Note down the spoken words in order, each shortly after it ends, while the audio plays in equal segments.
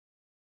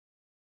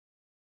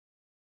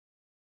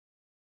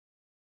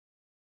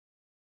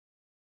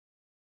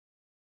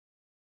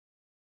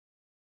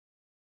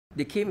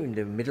They came in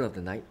the middle of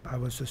the night. I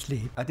was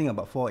asleep. I think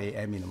about 4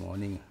 a.m. in the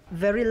morning.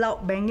 Very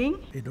loud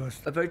banging. It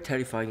was A very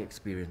terrifying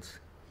experience.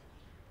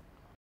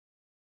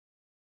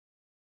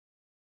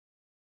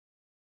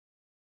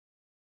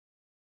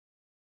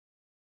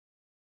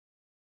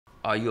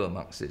 Are you a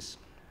Marxist?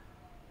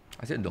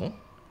 I said, no.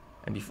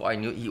 And before I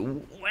knew it, he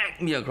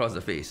whacked me across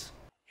the face.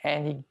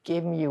 And he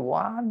gave me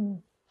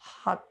one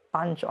hard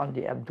punch on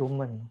the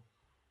abdomen.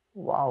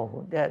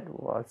 Wow, that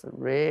was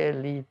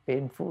really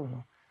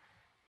painful.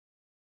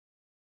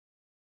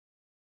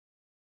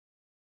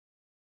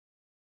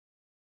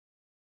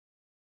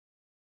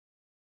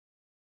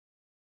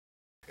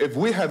 If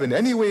we have in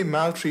any way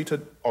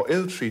maltreated or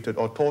ill-treated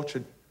or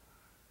tortured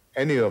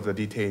any of the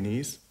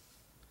detainees,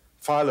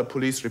 file a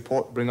police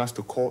report, bring us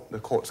to court, the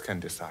courts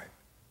can decide.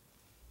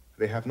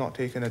 They have not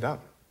taken it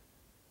up.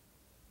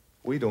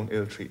 We don't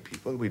ill-treat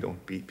people, we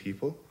don't beat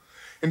people.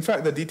 In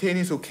fact, the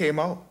detainees who came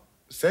out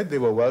said they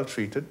were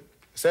well-treated,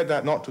 said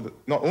that not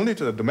only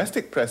to the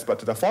domestic press, but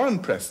to the foreign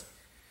press.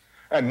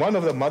 And one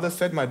of the mothers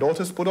said, my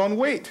daughter's put on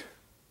weight.